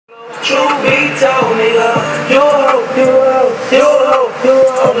True be told, nigga, you I'ma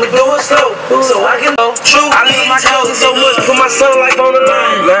do it slow, so I can go. True, I love my cousin so much, put my son life on the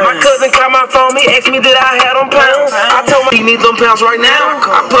line. My cousin called my phone, he asked me did I have them pounds. I told him he need them pounds right now.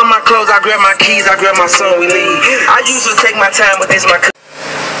 I put my clothes, I grab my keys, I grab my son, we leave. I usually take my time with this, my cousin.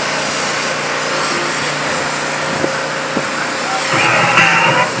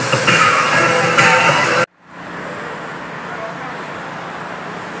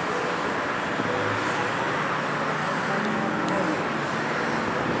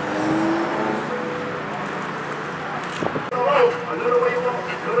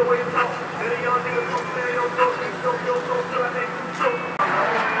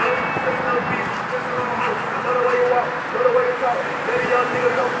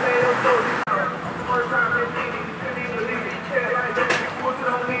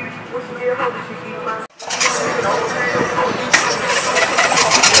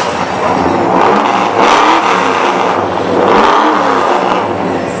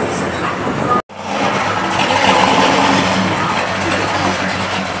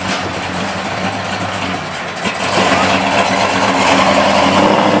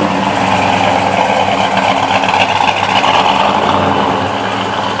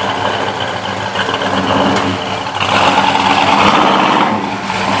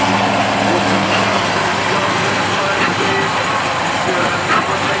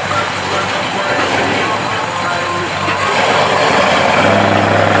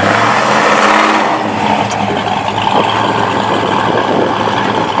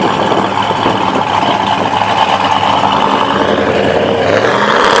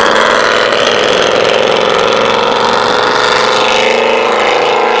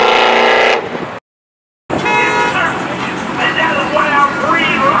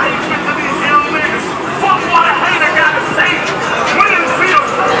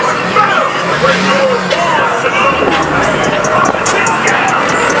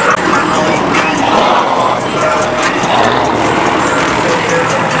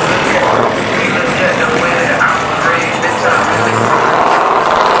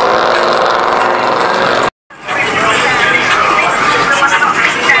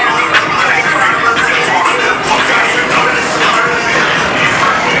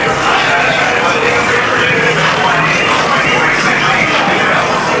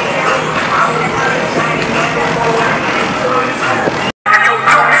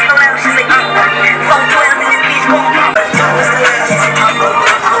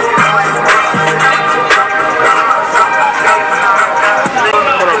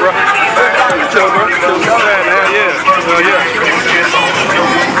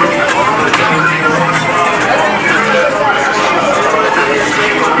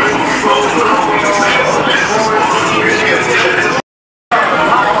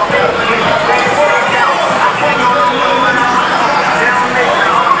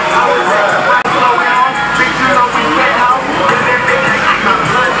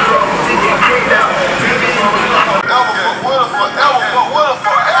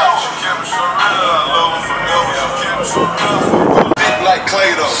 Like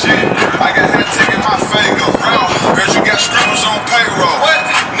Clay-Doh. Shit, I got that ticket my Fago. Girl, you got scribbles on payroll. What?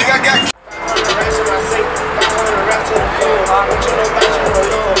 Nigga, I got.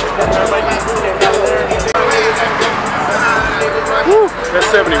 Woo, that's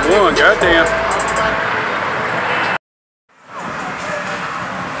 71, goddamn.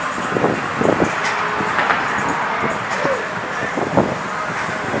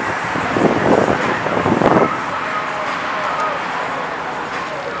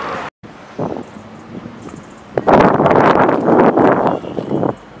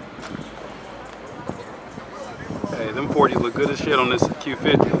 Hey, them 40s look good as shit on this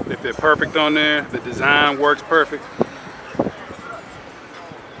Q50. They fit perfect on there. The design works perfect.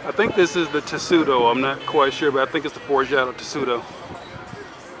 I think this is the Tessuto. I'm not quite sure, but I think it's the Forgiato Tessuto.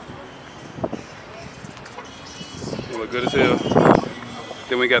 They look good as hell.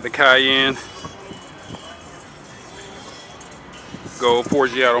 Then we got the Cayenne. Gold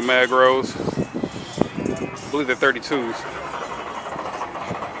Forgiato Magros. I believe they're 32s.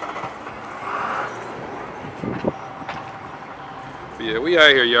 But yeah, we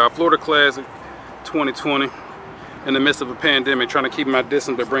out here, y'all. Florida Classic 2020. In the midst of a pandemic, trying to keep my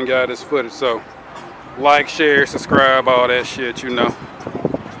distance but bring y'all this footage. So, like, share, subscribe, all that shit, you know.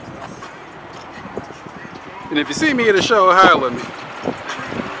 And if you see me at a show, holler at me.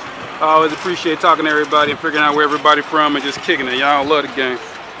 I always appreciate talking to everybody and figuring out where everybody from and just kicking it. Y'all love the game.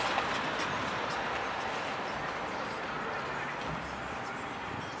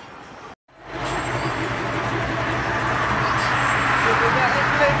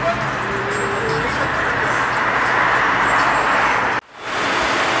 Hey,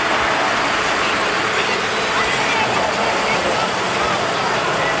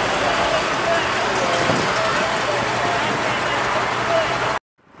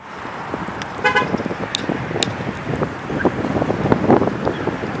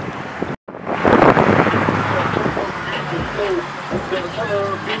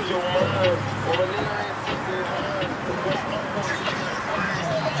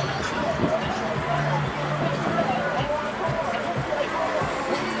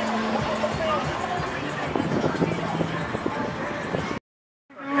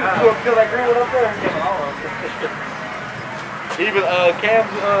 Cam,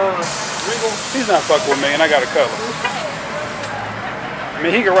 Regal? He's not fucking with me, and I got a color. I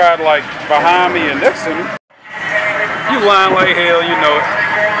mean, he can ride like behind me and next to me. You lying like hell, you know it.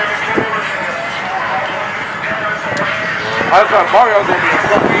 I thought Mario was gonna be a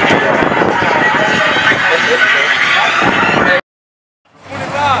fucking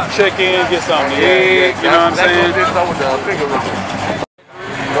Check in, get something to eat, you know what I'm saying?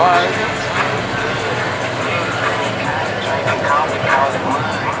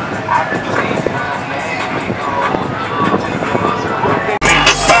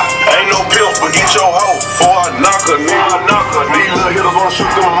 Ain't no pimp, but get your hoe before I knock her, nigga. These little hitters wanna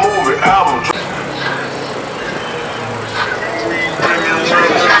shoot them a movie album.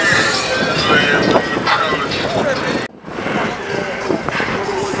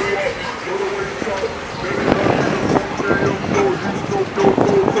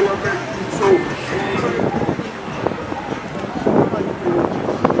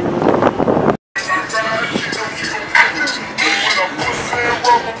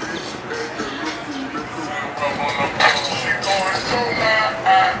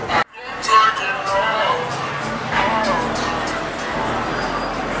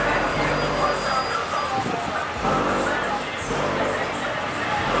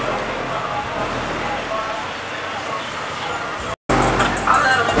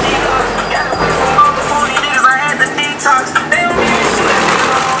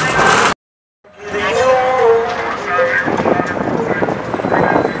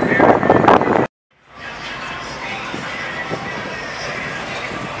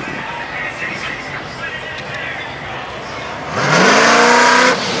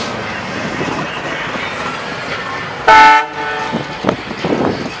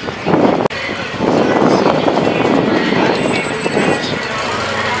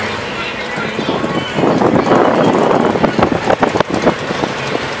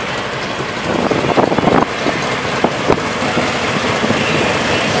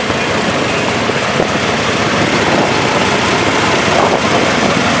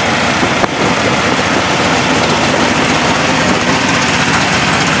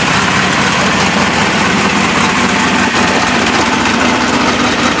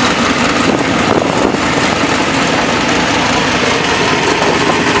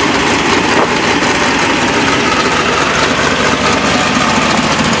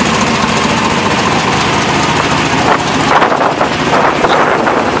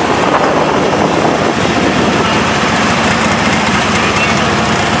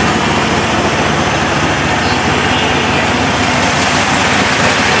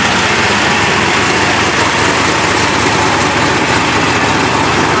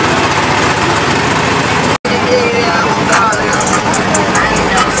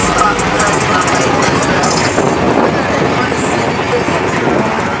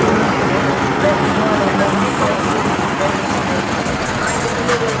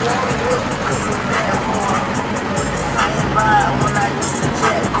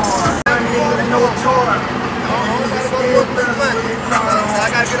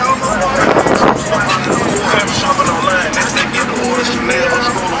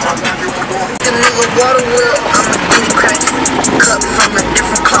 Water wheel, I'm a deep crack. Cut from a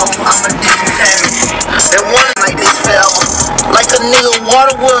different cloth, I'm a different family. They want it like this forever. Like a nigga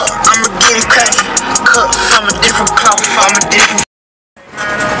water wheel, I'm a get it crack. Cut from a different cloth, I'm a different.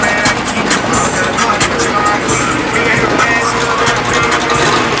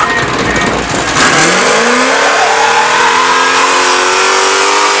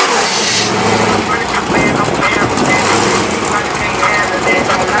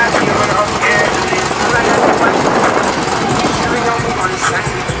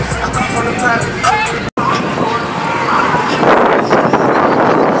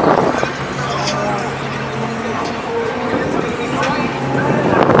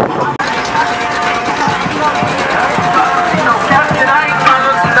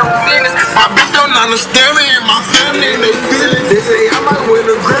 Understand me and my family, and they feel it. They say I might win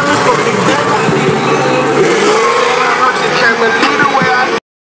a Grammy for me. Can't believe the way I.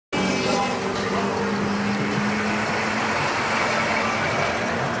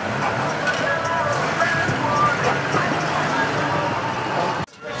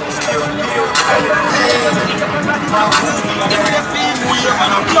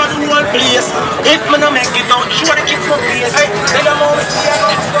 If man I make it don't show the kids for face. Hey, then I'm always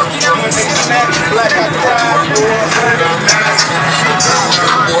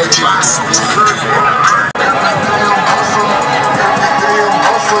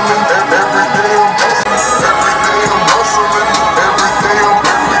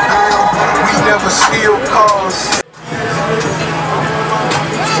We never steal cars.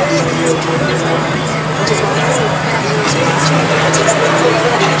 I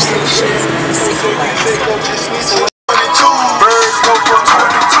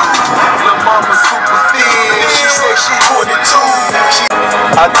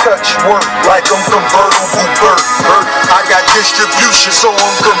touch work like I'm convertible bird. I got distribution, so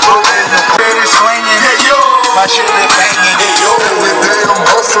I'm converting the better slinging. Hey yo, my shit is banging. Hey yo, every day I'm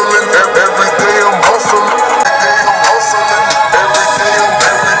hustling. Every day I'm hustling. Every day I'm hustling.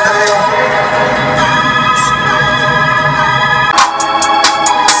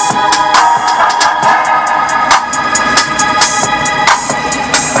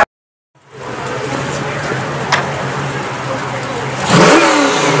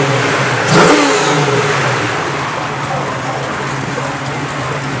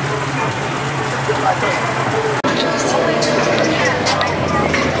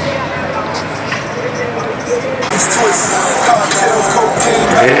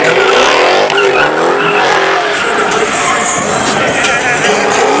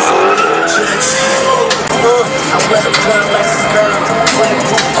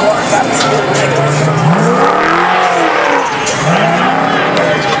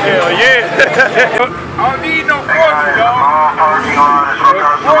 Hell yeah. I don't need no 40, dog.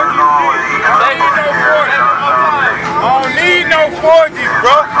 I don't need no 40s,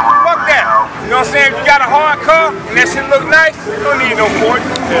 bro. Fuck that. You know what I'm saying? If you got a hard car and that shit look nice, you don't need no 40.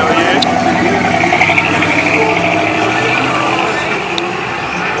 Hell yeah.